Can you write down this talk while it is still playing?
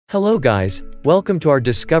Hello guys, welcome to our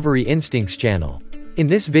Discovery Instincts channel. In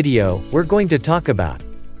this video, we're going to talk about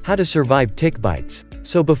how to survive tick bites.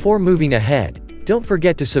 So before moving ahead, don't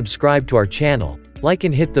forget to subscribe to our channel, like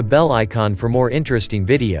and hit the bell icon for more interesting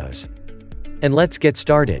videos. And let's get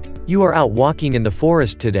started. You are out walking in the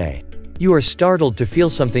forest today. You are startled to feel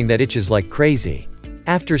something that itches like crazy.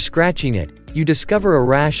 After scratching it, you discover a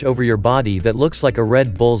rash over your body that looks like a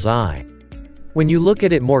red bull's eye. When you look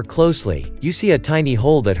at it more closely, you see a tiny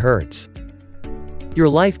hole that hurts. Your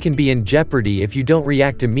life can be in jeopardy if you don't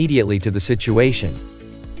react immediately to the situation.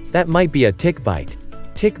 That might be a tick bite.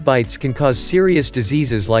 Tick bites can cause serious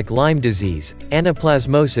diseases like Lyme disease,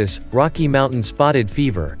 anaplasmosis, Rocky Mountain spotted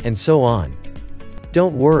fever, and so on.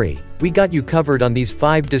 Don't worry, we got you covered on these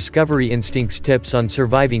 5 Discovery Instincts tips on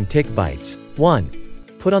surviving tick bites.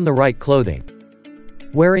 1. Put on the right clothing.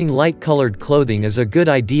 Wearing light-colored clothing is a good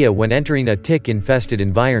idea when entering a tick-infested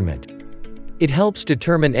environment. It helps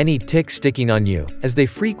determine any tick sticking on you, as they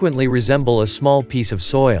frequently resemble a small piece of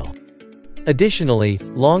soil. Additionally,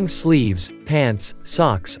 long sleeves, pants,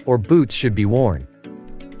 socks, or boots should be worn.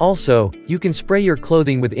 Also, you can spray your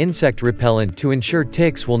clothing with insect repellent to ensure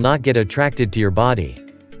ticks will not get attracted to your body.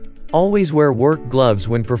 Always wear work gloves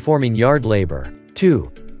when performing yard labor.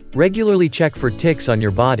 2. Regularly check for ticks on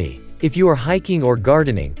your body. If you are hiking or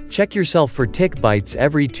gardening, check yourself for tick bites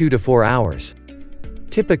every 2 to 4 hours.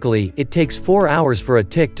 Typically, it takes 4 hours for a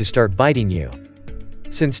tick to start biting you.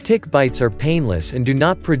 Since tick bites are painless and do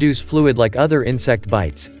not produce fluid like other insect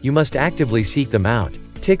bites, you must actively seek them out.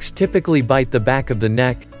 Ticks typically bite the back of the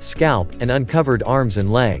neck, scalp, and uncovered arms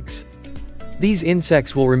and legs. These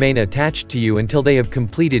insects will remain attached to you until they have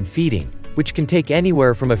completed feeding, which can take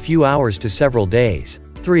anywhere from a few hours to several days.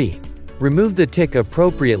 3. Remove the tick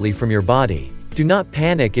appropriately from your body. Do not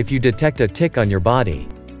panic if you detect a tick on your body.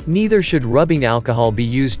 Neither should rubbing alcohol be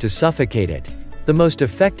used to suffocate it. The most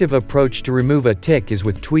effective approach to remove a tick is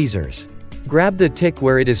with tweezers. Grab the tick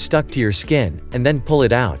where it is stuck to your skin, and then pull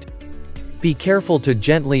it out. Be careful to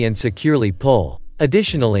gently and securely pull.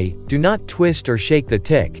 Additionally, do not twist or shake the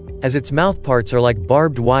tick, as its mouthparts are like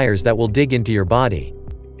barbed wires that will dig into your body.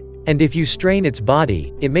 And if you strain its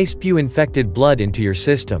body, it may spew infected blood into your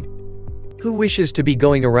system. Who wishes to be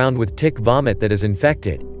going around with tick vomit that is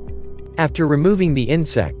infected? After removing the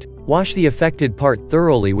insect, wash the affected part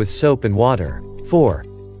thoroughly with soap and water. 4.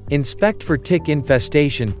 Inspect for tick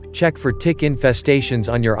infestation. Check for tick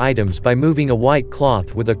infestations on your items by moving a white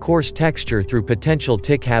cloth with a coarse texture through potential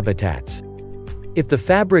tick habitats. If the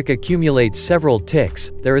fabric accumulates several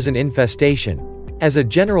ticks, there is an infestation. As a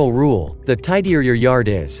general rule, the tidier your yard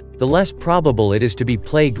is, the less probable it is to be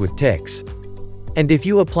plagued with ticks. And if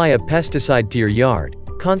you apply a pesticide to your yard,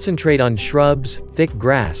 concentrate on shrubs, thick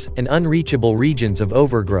grass, and unreachable regions of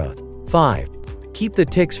overgrowth. 5. Keep the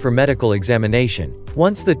ticks for medical examination.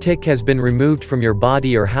 Once the tick has been removed from your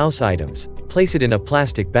body or house items, place it in a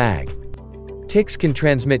plastic bag. Ticks can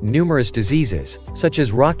transmit numerous diseases, such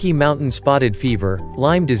as Rocky Mountain spotted fever,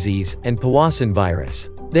 Lyme disease, and Powassan virus.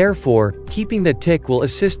 Therefore, keeping the tick will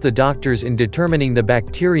assist the doctors in determining the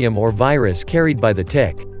bacterium or virus carried by the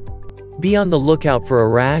tick. Be on the lookout for a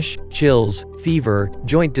rash, chills, fever,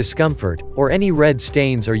 joint discomfort, or any red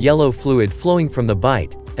stains or yellow fluid flowing from the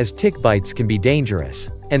bite, as tick bites can be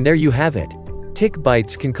dangerous. And there you have it. Tick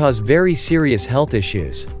bites can cause very serious health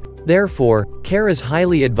issues. Therefore, care is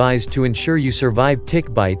highly advised to ensure you survive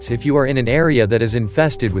tick bites if you are in an area that is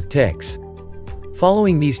infested with ticks.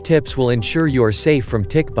 Following these tips will ensure you are safe from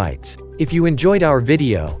tick bites. If you enjoyed our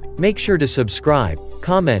video, make sure to subscribe,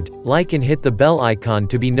 comment, like and hit the bell icon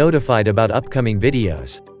to be notified about upcoming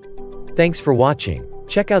videos. Thanks for watching.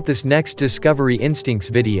 Check out this next Discovery Instincts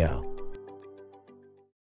video.